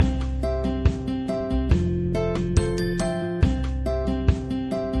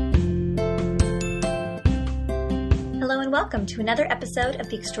welcome to another episode of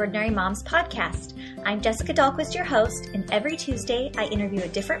the Extraordinary Moms Podcast. I'm Jessica Dahlquist, your host, and every Tuesday I interview a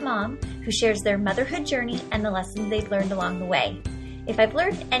different mom who shares their motherhood journey and the lessons they've learned along the way. If I've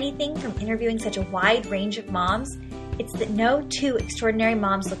learned anything from interviewing such a wide range of moms, it's that no two extraordinary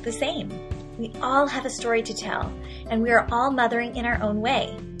moms look the same. We all have a story to tell, and we are all mothering in our own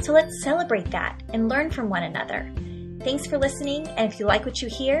way. So let's celebrate that and learn from one another. Thanks for listening, and if you like what you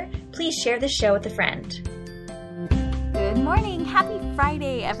hear, please share the show with a friend. Good morning. Happy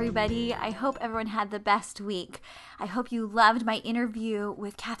Friday, everybody. I hope everyone had the best week. I hope you loved my interview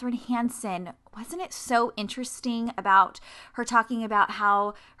with Kathryn Hansen. Wasn't it so interesting about her talking about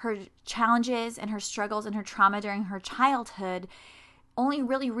how her challenges and her struggles and her trauma during her childhood only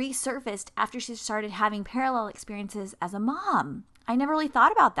really resurfaced after she started having parallel experiences as a mom? I never really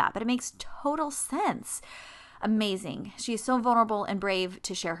thought about that, but it makes total sense. Amazing. She is so vulnerable and brave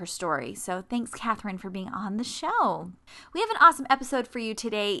to share her story. So thanks, Kathryn, for being on the show. We have an awesome episode for you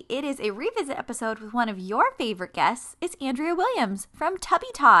today. It is a revisit episode with one of your favorite guests. It's Andrea Williams from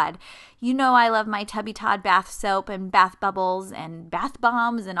Tubby Todd. You know I love my Tubby Todd bath soap and bath bubbles and bath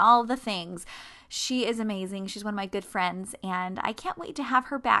bombs and all of the things. She is amazing. She's one of my good friends, and I can't wait to have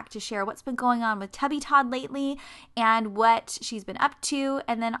her back to share what's been going on with Tubby Todd lately and what she's been up to,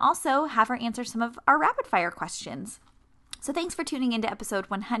 and then also have her answer some of our rapid fire questions. So thanks for tuning into episode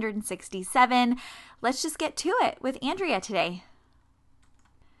 167. Let's just get to it with Andrea today.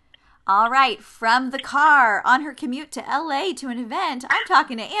 All right, from the car on her commute to LA to an event, I'm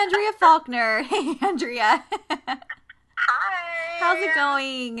talking to Andrea Faulkner. Hey, Andrea. Hi. How's it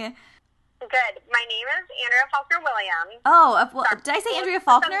going? Good. My name is Andrea Faulkner Williams. Oh, well, did I say Andrea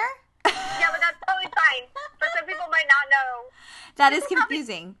Faulkner? Yeah, but that's totally fine. For some people might not know. That is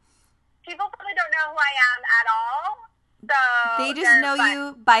confusing. People probably don't know who I am at all. So they just know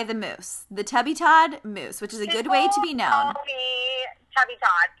you by the moose, the Tubby Todd moose, which is a good way to be known. People call me Tubby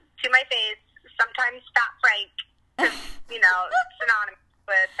Todd to my face, sometimes Fat Frank, synonymous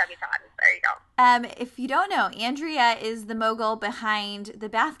with Tubby Todd. There you go. If you don't know, Andrea is the mogul behind the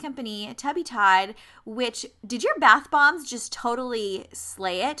bath company Tubby Todd, which, did your bath bombs just totally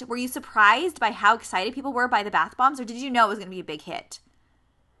slay it? Were you surprised by how excited people were by the bath bombs, or did you know it was going to be a big hit?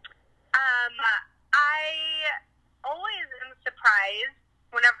 I always am surprised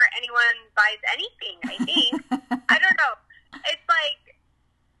whenever anyone buys anything, I think. I don't know. It's like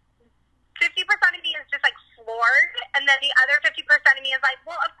 50% of me is just like floored, and then the other 50% of me is like,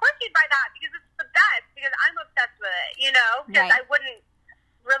 well, of course you'd buy that because it's the best, because I'm obsessed with it, because right. I wouldn't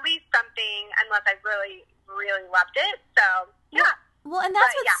release something unless I really, really loved it. So, yeah. Well, and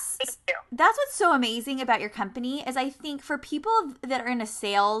that's what's so amazing about your company is I think for people that are in a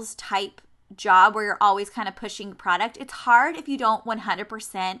sales type job where you're always kind of pushing product, it's hard if you don't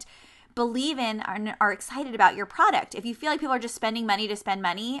 100% believe in and are excited about your product. If you feel like people are just spending money to spend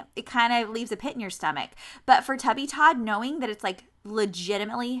money, it kind of leaves a pit in your stomach. But for Tubby Todd, knowing that it's like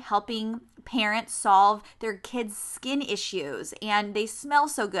legitimately helping parents solve their kids' skin issues, and they smell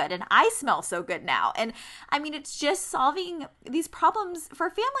so good, and I smell so good now. And I mean, it's just solving these problems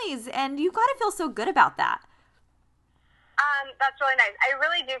for families, and you've got to feel so good about that. That's really nice. I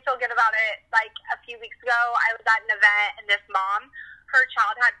really do feel good about it. Like a few weeks ago, I was at an event, and this mom, her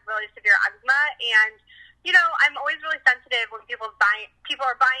child had really severe eczema, and I'm always really sensitive when people are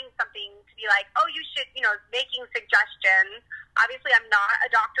buying something to be like, oh, you should, making suggestions. Obviously, I'm not a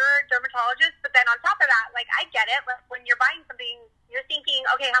doctor or dermatologist, but then on top of that, like, I get it. Like, when you're buying something, you're thinking,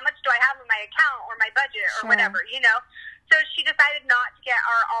 okay, how much do I have in my account or my budget or whatever, So she decided not to get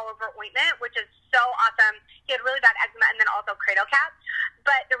our all-over ointment, which is so awesome. He had really bad eczema and then also cradle cap.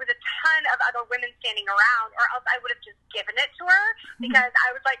 But there was a ton of other women standing around, or else I would have just given it to her because I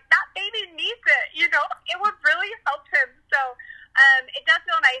was like, that baby needs it, It would really help him. So it does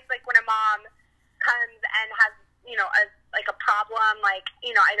feel nice, like, when a mom comes and has, a problem, like,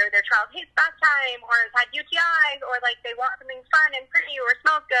 either their child hates bath time or has had UTIs or, like, they want something fun and pretty or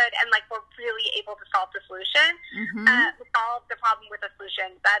smells good, and, like, we're really able to solve the solution, solve the problem with a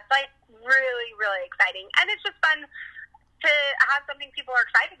solution. That's, like, really, really exciting. And it's just fun to have something people are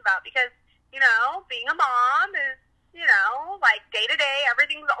excited about because, being a mom is, like, day to day,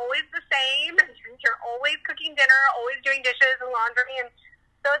 everything's always the same, and you're always cooking dinner, always doing dishes and laundry, and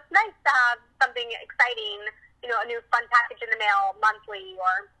so it's nice to have something exciting, a new fun package in the mail monthly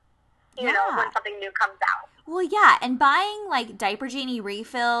or, when something new comes out. Well, yeah, and buying, like, Diaper Genie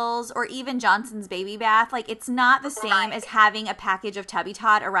refills or even Johnson's Baby Bath, like, it's not the same as having a package of Tubby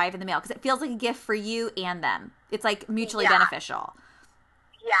Todd arrive in the mail because it feels like a gift for you and them. It's, like, mutually beneficial.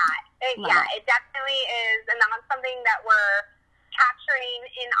 Yeah, it definitely is, and that's something that we're capturing featuring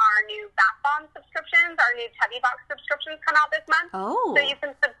in our new bath bomb subscriptions. Our new Tubby Box subscriptions come out this month. Oh. So you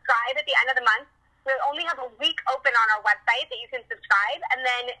can subscribe at the end of the month. We only have a week open on our website that you can subscribe. And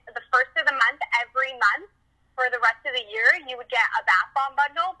then the first of the month, every month, for the rest of the year, you would get a bath bomb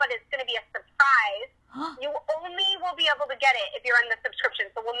bundle, but it's going to be a surprise. You only will be able to get it if you're in the subscription.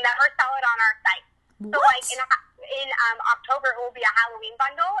 So we'll never sell it on our site. So like in October, it will be a Halloween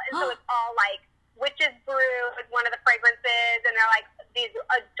bundle. And so it's all like Witch's Brew is one of the fragrances. And they're like these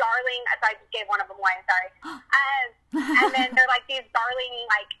darling, so I just gave one of them away, sorry. And then they're like these darling,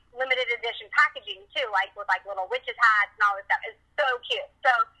 like, limited edition packaging too, like with like little witches hats and all this stuff. It's so cute.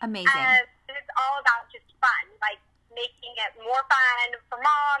 So amazing. It's all about just fun, like making it more fun for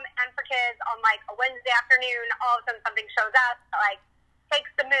mom and for kids on like a Wednesday afternoon. All of a sudden something shows up that like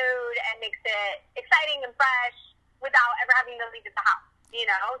takes the mood and makes it exciting and fresh without ever having to leave the house. You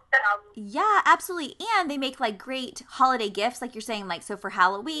know, so yeah, absolutely. And they make like great holiday gifts, like you're saying, like so for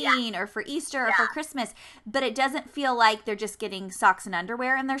Halloween or for Easter or for Christmas. But it doesn't feel like they're just getting socks and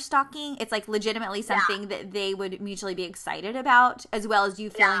underwear in their stocking. It's like legitimately something that they would mutually be excited about, as well as you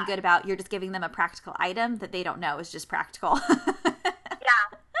feeling good about. You're just giving them a practical item that they don't know is just practical. Yeah.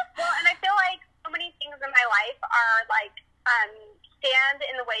 Well, and I feel like so many things in my life are like stand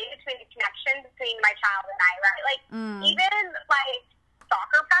in the way between the connection between my child and I, right? Like even like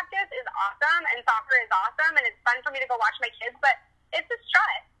soccer practice is awesome and soccer is awesome and it's fun for me to go watch my kids, but it's a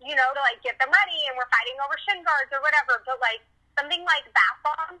stress, you know, to like get them ready and we're fighting over shin guards or whatever. But like something like bath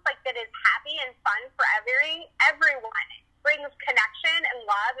bombs, like that is happy and fun for everyone, brings connection and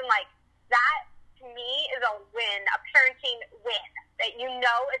love, and like that to me is a win, a parenting win, that you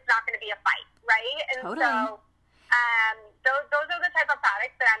know it's not going to be a fight, right? And so those are the type of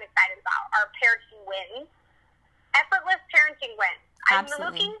products that I'm excited about, are parenting wins, effortless parenting wins.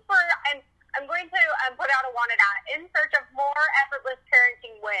 Absolutely. I'm going to put out a wanted ad in search of more effortless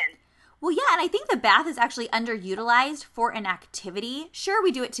parenting wins. Well, yeah, and I think the bath is actually underutilized for an activity. Sure,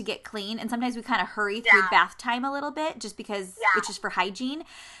 we do it to get clean, and sometimes we kind of hurry through bath time a little bit just because it's just for hygiene.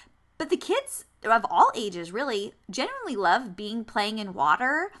 But the kids of all ages really genuinely love playing in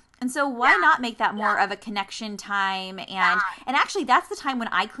water. And so why not make that more of a connection time? And actually, that's the time when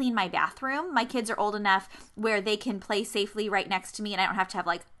I clean my bathroom. My kids are old enough where they can play safely right next to me, and I don't have to have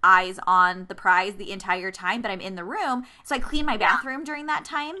like eyes on the prize the entire time, but I'm in the room. So I clean my bathroom during that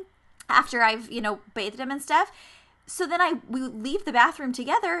time after I've, bathed them and stuff. So then we leave the bathroom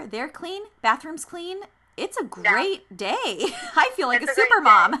together. They're clean. Bathroom's clean. It's a great day. I feel like a super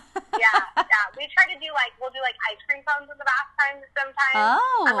mom. Yeah. We try to we'll do ice cream cones in the bath time sometimes.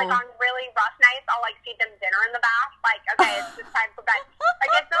 Oh. And on really rough nights, I'll feed them dinner in the bath. Okay, it's just time for bed.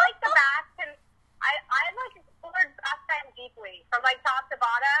 I feel like the bath can, I explored bath time deeply from top to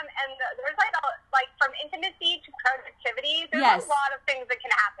bottom, and there's from intimacy to productivity, there's a lot of things that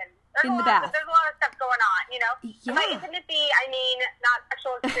can happen. There's a lot of stuff going on, Yeah. And by intimacy, I mean not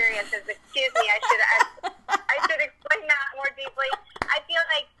sexual experiences. Excuse me, I should explain that more deeply. I feel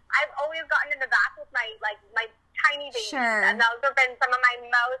like I've always gotten in the bath with my tiny baby. Sure. And those have been some of my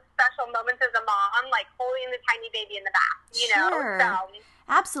most special moments as a mom, holding the tiny baby in the bath, Sure. So,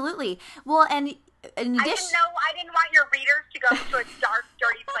 absolutely. Well, and in addition, I didn't want your readers to go to a dark,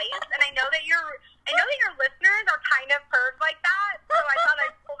 dirty place, and I know that your listeners are kind of purged like that, so I thought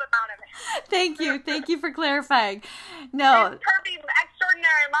I'd pull them out of it. Thank you for clarifying. No, pervy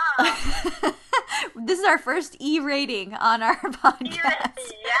extraordinary mom. This is our first E rating on our podcast.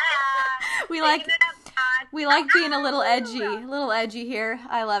 Yeah, we like being a little edgy here.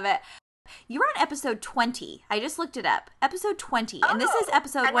 I love it. You're on episode 20. I just looked it up. Episode 20. And this is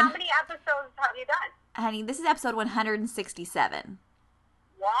episode and how many episodes have you done? Honey, this is episode 167.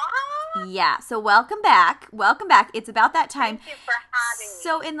 What? Yeah. So welcome back. It's about that time. Thank you for having me.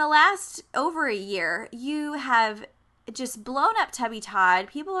 So in the last over a year, you have just blown up Tubby Todd.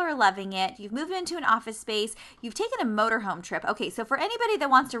 People are loving it. You've moved into an office space. You've taken a motorhome trip. Okay, so for anybody that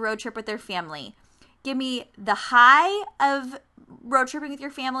wants to road trip with their family, give me the high of road tripping with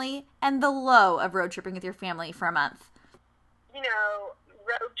your family and the low of road tripping with your family for a month.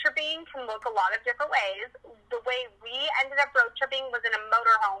 Road tripping can look a lot of different ways. The way we ended up road tripping was in a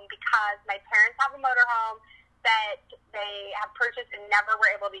motorhome because my parents have a motorhome that they have purchased and never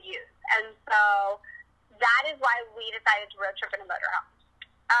were able to use. And so that is why we decided to road trip in a motorhome.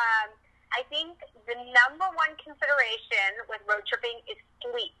 I think the number one consideration with road tripping is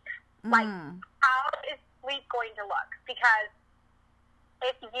sleep. How is sleep going to look? Because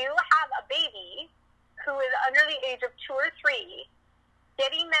if you have a baby who is under the age of 2 or 3,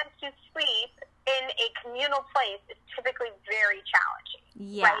 getting them to sleep in a communal place is typically very challenging.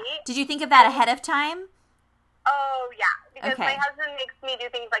 Yeah. Right? Did you think of that ahead of time? Oh, yeah. Because my husband makes me do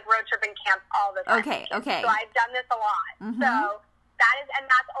things like road trip and camp all the time. Okay. So I've done this a lot. Mm-hmm. So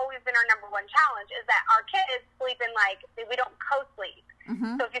that's always been our number one challenge, is that our kids sleep in, like, we don't co-sleep.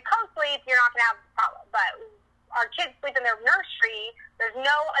 Mm-hmm. So if you co-sleep, you're not going to have a problem. But our kids sleep in their nursery, there's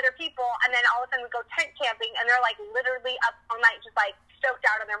no other people, and then all of a sudden we go tent camping, and they're, like, literally up all night just, like, stoked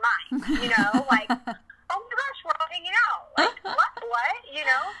out of their minds, you know? Like, oh my gosh, we're all hanging out. Like, what? You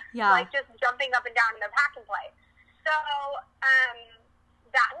know? Yeah. Like, just jumping up and down in their pack and play. So,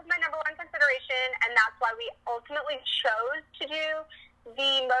 that was my number one consideration, and that's why we ultimately chose to do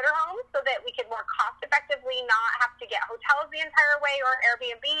the motorhome, so that we could more cost-effectively not have to get hotels the entire way or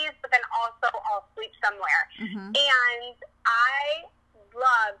Airbnbs, but then also all sleep somewhere. Mm-hmm. And I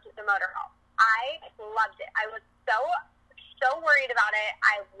loved the motorhome. I loved it. I was so worried about it.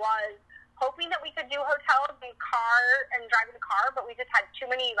 I was hoping that we could do hotels and driving the car, but we just had too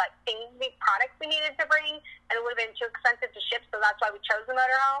many, like, products we needed to bring, and it would have been too expensive to ship, so that's why we chose the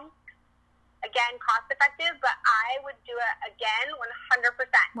motorhome. Again, cost effective, but I would do it again 100%.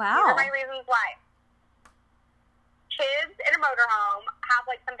 Wow. These are my reasons why. Kids in a motorhome have,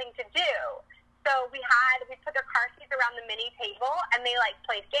 like, something to do. So we put their car seats around the mini table, and they, like,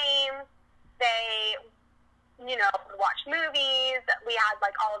 played games. They, you know, watched movies. We had,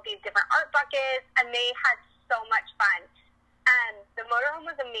 like, all of these different art buckets, and they had so much fun. And the motorhome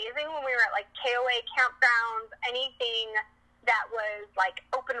was amazing when we were at, like, KOA campgrounds, anything that was, like,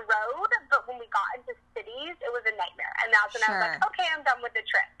 open road. But when we got into cities, it was a nightmare. And that's when I was like, okay, I'm done with the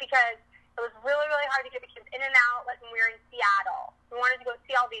trip, because it was really, really hard to get the kids in and out. Like, when we were in Seattle, we wanted to go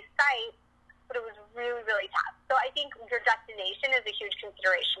see all these sites, but it was really, really tough. So I think your destination is a huge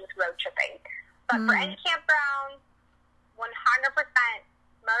consideration with road tripping. But for any campground, 100%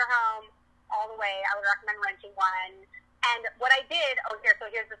 motorhome all the way. I would recommend renting one. And what I did,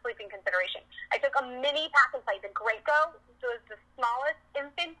 here's the sleeping consideration. I took a mini pack and play. The Graco was the smallest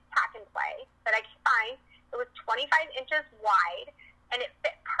infant pack and play that I could find. It was 25 inches wide, and it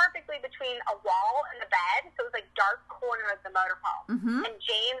fit perfectly between a wall and the bed. So it was like dark corner of the motorhome. Mm-hmm. And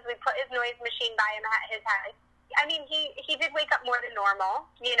James, we put his noise machine by him at his head. I mean, he did wake up more than normal.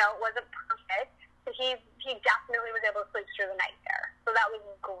 You know, it wasn't perfect. So he definitely was able to sleep through the night there. So that was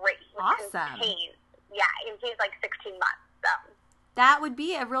great. Awesome. Yeah, and he's like 16 months. So that would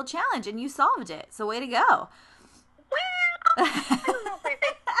be a real challenge, and you solved it. So way to go. Well, I don't know if I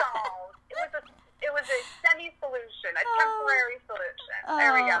say solved. It was a semi-solution, a temporary solution.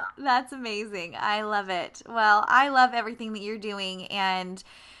 There we go. That's amazing. I love it. Well, I love everything that you're doing, and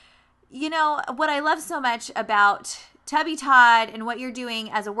you know what I love so much about Tubby Todd and what you're doing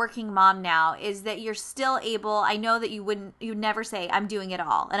as a working mom now is that you're still able. I know that you'd never say I'm doing it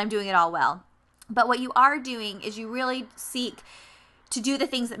all and I'm doing it all well. But what you are doing is you really seek to do the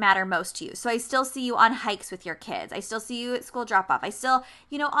things that matter most to you. So I still see you on hikes with your kids. I still see you at school drop-off. I still,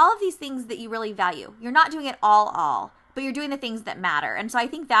 all of these things that you really value. You're not doing it all, but you're doing the things that matter. And so I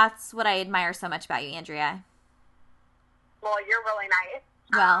think that's what I admire so much about you, Andrea. Well, you're really nice.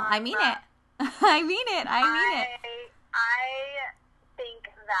 Well, I mean it. I mean it. I think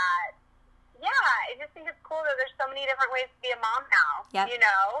that, I just think it's cool that there's so many different ways to be a mom now. Yep. You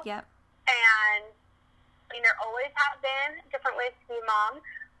know? Yep. And, I mean, there always have been different ways to be a mom,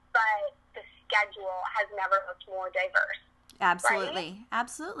 but the schedule has never looked more diverse. Absolutely. Right?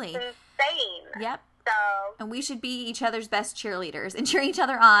 Absolutely. It's insane. Yep. So, and we should be each other's best cheerleaders and cheering each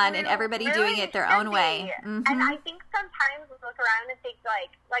other on, and everybody really doing it their own way. Mm-hmm. And I think sometimes we look around and think,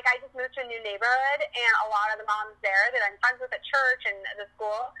 like I just moved to a new neighborhood, and a lot of the moms there that I'm friends with at church and at the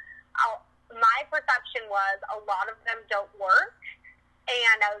school, my perception was a lot of them don't work.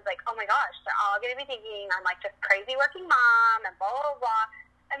 And I was like, oh my gosh, they're all going to be thinking I'm like this crazy working mom and blah, blah, blah.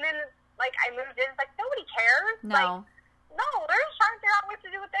 And then, like, I moved in, it's like, nobody cares. No. Like, no, they're just trying to figure out what to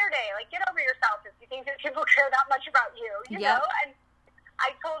do with their day. Like, get over yourself if you think that people care that much about you, you know? And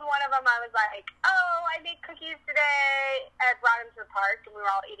I told one of them, I was like, oh, I made cookies today. I brought them to the park, and we were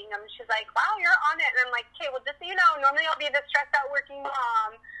all eating them. She's like, wow, you're on it. And I'm like, okay, well, just so you know, normally I'll be this stressed out working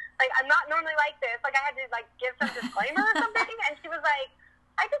mom. Like, I'm not normally like this. Like, I had to, like, give some disclaimer or something. And she was like,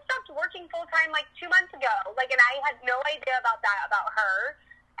 I just stopped working full-time, like, 2 months ago. Like, and I had no idea about that, about her.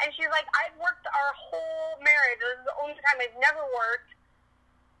 And she's like, I've worked our whole marriage. This is the only time I've never worked.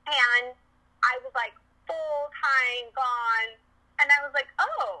 And I was, like, full-time, gone. And I was like,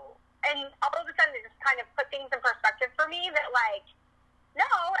 oh. And all of a sudden, it just kind of put things in perspective for me that, like, no,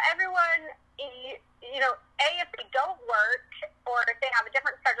 everyone, you know, if they don't work or if they have a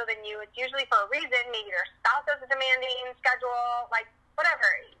different schedule than you, it's usually for a reason. Maybe their spouse has a demanding schedule, like, whatever.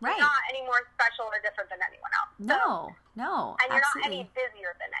 Right. You're not any more special or different than anyone else. No, and you're absolutely. not any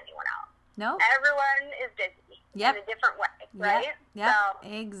busier than anyone else. No. Everyone is busy. in a different way, right? Yep. So,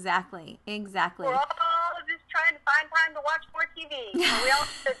 Exactly. We're all just trying to find time to watch more TV. We all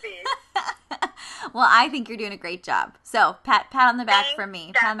should be. Well, I think you're doing a great job. So, pat on the back from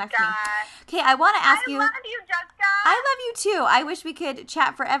me. Pat on the back from me. Okay, I want to ask you. I love you, Jessica. I love you too. I wish we could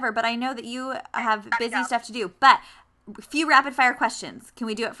chat forever, but I know that you have busy stuff to do. But a few rapid fire questions. Can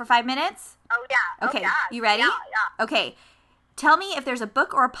we do it for 5 minutes? Oh, yeah. Okay. Oh, yeah. You ready? Yeah. Okay. Tell me if there's a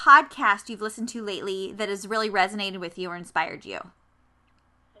book or a podcast you've listened to lately that has really resonated with you or inspired you.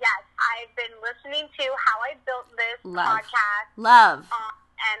 Yes, I've been listening to How I Built This podcast Love. on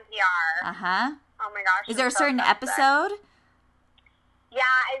NPR. Uh-huh. Oh, my gosh. Is there a certain episode? Yeah,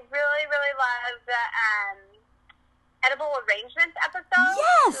 I really, really love the edible arrangements episode.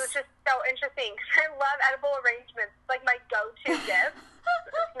 Yes! It was just so interesting because I love edible arrangements. It's like my go-to gift.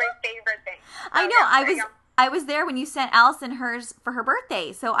 It's my favorite thing. So, I know. I was there when you sent Allison hers for her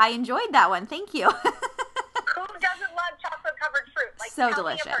birthday, so I enjoyed that one. Thank you. Who doesn't love chocolate-covered fruit? Like, so tell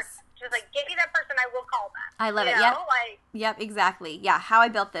delicious. Me a person. Just like, give me that person, I will call them. I love it. Yep. Yep, exactly. Yeah, How I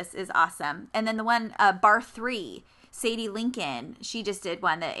Built This is awesome. And then the one, Bar 3, Sadie Lincoln, she just did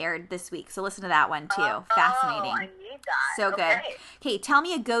one that aired this week. So listen to that one too. Fascinating. I need that. So good. Okay, tell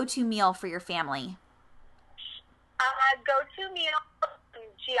me a go-to meal for your family. Go-to meal,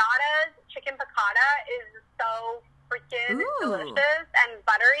 Giada's chicken piccata is so freaking delicious and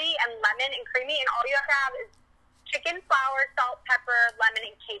buttery and lemon and creamy. And all you have to have is chicken, flour, salt, pepper,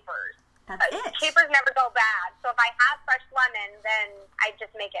 lemon, and capers. That's it. Capers never go bad. So if I have fresh lemon, then I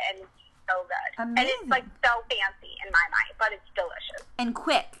just make it, and it's so good. Amazing. And it's like so fancy in my mind, but it's delicious. And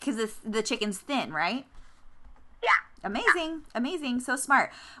quick, because the chicken's thin, right? Yeah. Amazing. Yeah. Amazing. So smart.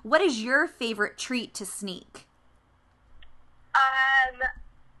 What is your favorite treat to sneak?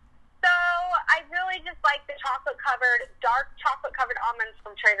 So I really just like the dark chocolate covered almonds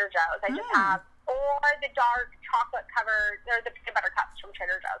from Trader Joe's. I just have, or the dark chocolate covered, or the peanut butter cups from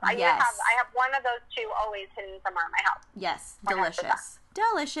Trader Joe's. I have one of those two always hidden somewhere in my house. Yes,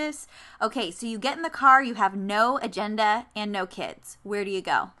 delicious. Okay, so you get in the car, you have no agenda and no kids. Where do you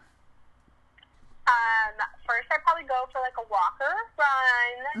go? First I'd probably go for like a walk or a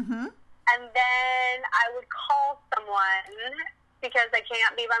run. Mm-hmm. And then I would call someone because I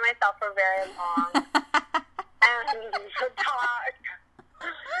can't be by myself for very long. And talk.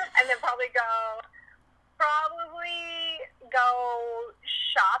 And then probably go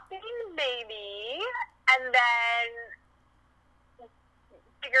shopping maybe. And then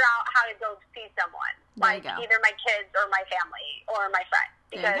figure out how to go see someone. Like either my kids or my family or my friends.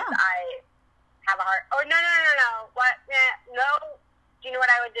 Because I have a heart. Oh, no. What? No. Do you know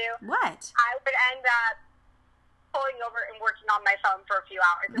what I would do? What? I would end up pulling over and working on my phone for a few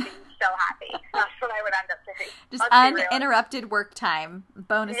hours and being so happy. That's what I would end up doing. Just uninterrupted work time,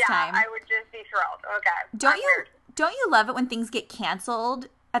 bonus time. Yeah, I would just be thrilled. Okay. Don't you love it when things get canceled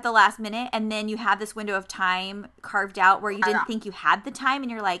at the last minute and then you have this window of time carved out where you didn't think you had the time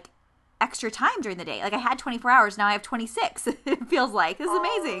and you're like, extra time during the day. Like I had 24 hours, now I have 26. It feels like. This is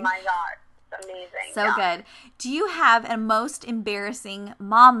amazing. Oh my God. Amazing. So good. Do you have a most embarrassing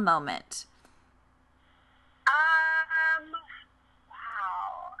mom moment?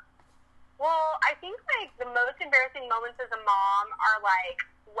 Wow. Well, I think like the most embarrassing moments as a mom are like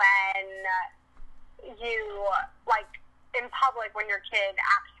when you like in public when your kid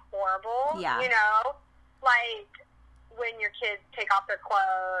acts horrible. Yeah. You know, like when your kids take off their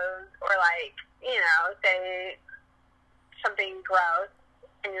clothes or like say something gross.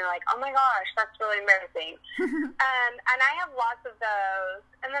 And you're like, oh my gosh, that's really embarrassing. And I have lots of those.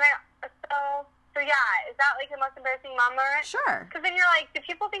 And then so yeah, is that like the most embarrassing mom moment? Sure. Because then you're like, do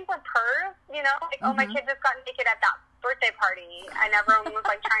people think we're pervs? You know, like, oh, my kid just got naked at that birthday party, and everyone was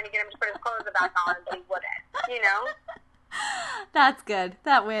like trying to get him to put his clothes back on, but he wouldn't. You know? That's good.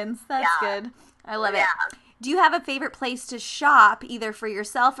 That wins. That's good. I love it. Do you have a favorite place to shop, either for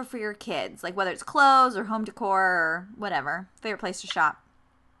yourself or for your kids? Like whether it's clothes or home decor or whatever. Favorite place to shop?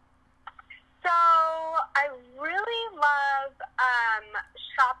 So I really love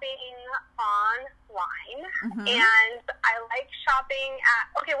shopping online, and I like shopping at,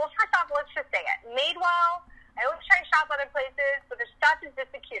 first off, let's just say it. Madewell, I always try to shop other places, but their stuff is just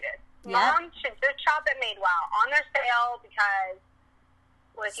the cutest. Yep. Moms should just shop at Madewell on their sale because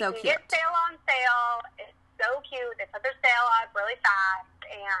you can get sale on sale. It's so cute. They put their sale up really fast,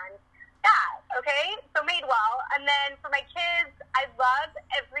 and so Madewell. And then for my kids, I love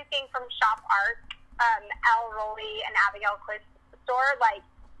everything from Shop Art, Elle Rowley and Abigail Quist's store. Like,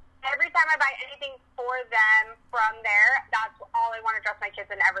 every time I buy anything for them from there, that's all I want to dress my kids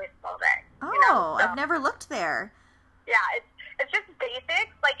in every single day. Oh, so, I've never looked there. Yeah, it's just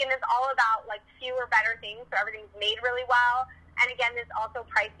basics, like, and it's all about, like, fewer, better things, so everything's made really well. And again, it's also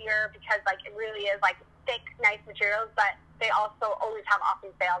pricier because, like, it really is, like, thick, nice materials, but they also always have awesome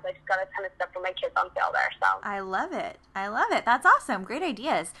sales. I just got a ton of stuff for my kids on sale there, so. I love it. I love it. That's awesome. Great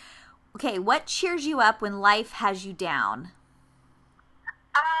ideas. Okay, what cheers you up when life has you down?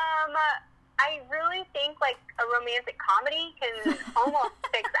 I really think, like, a romantic comedy can almost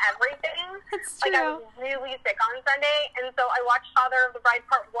fix everything. That's Like, I true. was really sick on Sunday, and so I watched Father of the Bride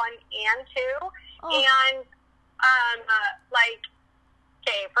Part 1 and 2, and, like,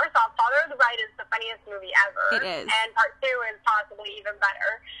 okay, first off, Father of the Bride is the funniest movie ever. It is. And Part 2 is possibly even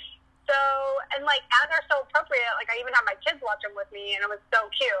better. So, and, like, and they're so appropriate. Like, I even had my kids watch them with me, and it was so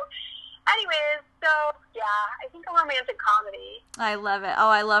cute. Anyways, so, yeah, I think a romantic comedy. I love it. Oh,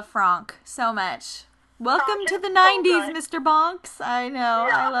 I love Franck so much. Welcome Franck to is the so 90s, good. Mr. Bonks. I know.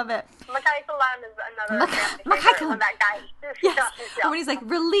 Yeah. I love it. Makai Salam is another family Makai favorite Salam. when that guy. Yes. And when he's like,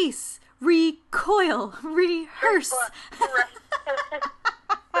 release, recoil, rehearse. So good.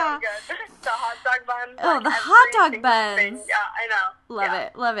 The hot dog buns. Oh, like, the every hot dog single thing. buns. Yeah, I know. Love Yeah.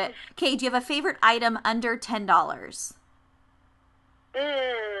 it. Love it. Okay, do you have a favorite item under $10?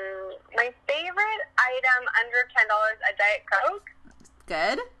 My favorite item under $10, a Diet Coke.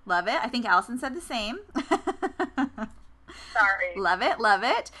 Good. Love it. I think Allison said the same. Sorry. Love it. Love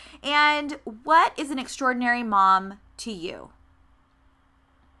it. And what is an extraordinary mom to you?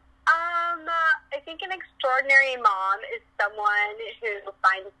 I think an extraordinary mom is someone who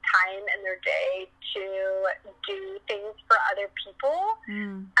finds time in their day to do things for other people,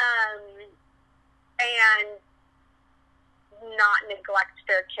 and not neglect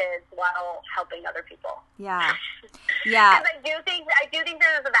their kids while helping other people. Yeah. Yeah. Because I do think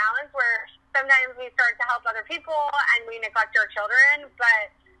there's a balance where sometimes we start to help other people and we neglect our children.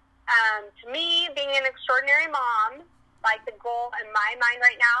 But to me, being an extraordinary mom, like the goal in my mind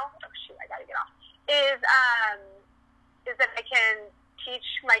right now, oh shoot, I gotta get off, is that I can teach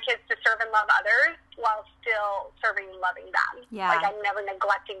my kids to serve and love others while still serving and loving them. Yeah. Like I'm never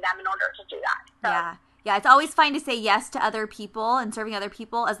neglecting them in order to do that. So, Yeah. Yeah, it's always fine to say yes to other people and serving other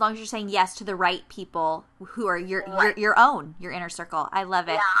people as long as you're saying yes to the right people who are your own, your inner circle. I love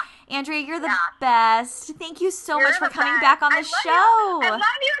it. Yeah. Andrea, you're the best. Thank you so You're much for the coming best. back on the I love show. You. I love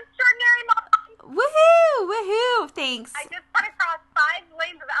you, extraordinary mom. Woohoo! Woohoo! Thanks. I just cut across 5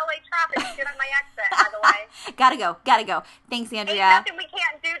 lanes of LA traffic to get on my exit, by the way. Gotta go. Thanks, Andrea. Ain't nothing we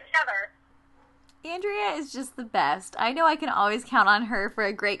can't do together. Andrea is just the best. I know I can always count on her for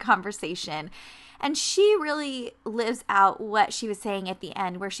a great conversation. And she really lives out what she was saying at the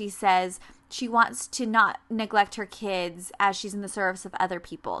end, where she says she wants to not neglect her kids as she's in the service of other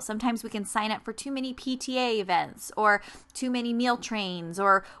people. Sometimes we can sign up for too many PTA events or too many meal trains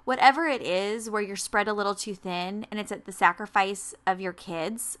or whatever it is where you're spread a little too thin and it's at the sacrifice of your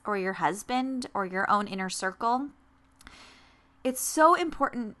kids or your husband or your own inner circle. It's so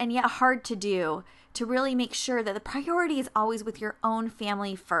important and yet hard to do to really make sure that the priority is always with your own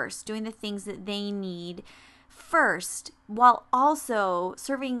family first, doing the things that they need first, while also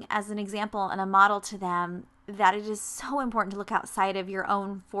serving as an example and a model to them that it is so important to look outside of your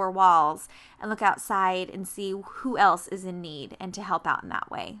own 4 walls and look outside and see who else is in need and to help out in that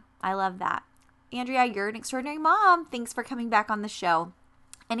way. I love that. Andrea, you're an extraordinary mom. Thanks for coming back on the show.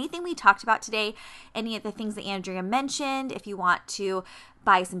 Anything we talked about today, any of the things that Andrea mentioned, if you want to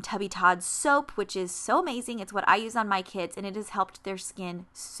buy some Tubby Todd soap, which is so amazing. It's what I use on my kids, and it has helped their skin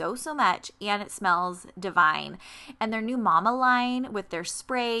so much, and it smells divine. And their new Mama line with their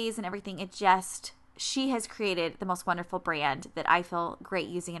sprays and everything, she has created the most wonderful brand that I feel great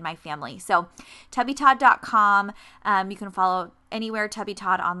using in my family. So TubbyTodd.com. You can follow anywhere Tubby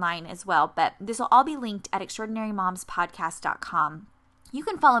Todd online as well, but this will all be linked at extraordinarymomspodcast.com. You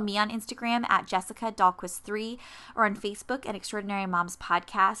can follow me on Instagram at Jessica Dahlquist3 or on Facebook at Extraordinary Moms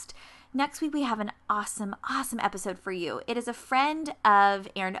Podcast. Next week, we have an awesome episode for you. It is a friend of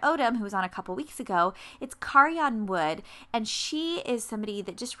Erin Odom, who was on a couple weeks ago. It's Carian Wood, and she is somebody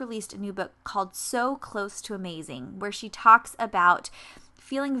that just released a new book called So Close to Amazing, where she talks about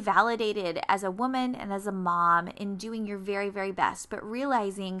feeling validated as a woman and as a mom in doing your very, very best, but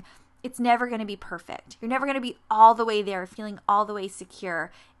realizing it's never going to be perfect. You're never going to be all the way there, feeling all the way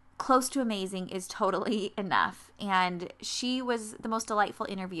secure. Close to amazing is totally enough. And she was the most delightful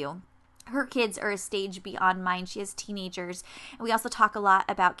interview. Her kids are a stage beyond mine. She has teenagers. And we also talk a lot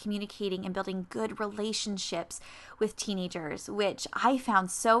about communicating and building good relationships with teenagers, which I found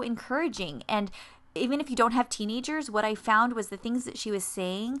so encouraging. And even if you don't have teenagers, what I found was the things that she was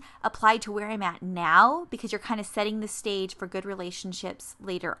saying applied to where I'm at now, because you're kind of setting the stage for good relationships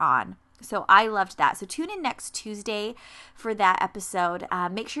later on. So I loved that. So tune in next Tuesday for that episode.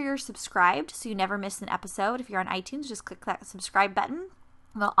 Make sure you're subscribed so you never miss an episode. If you're on iTunes, just click that subscribe button.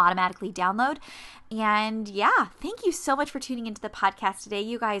 They'll automatically download. And yeah, thank you so much for tuning into the podcast today.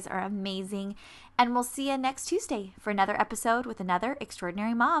 You guys are amazing. And we'll see you next Tuesday for another episode with another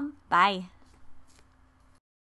extraordinary mom. Bye.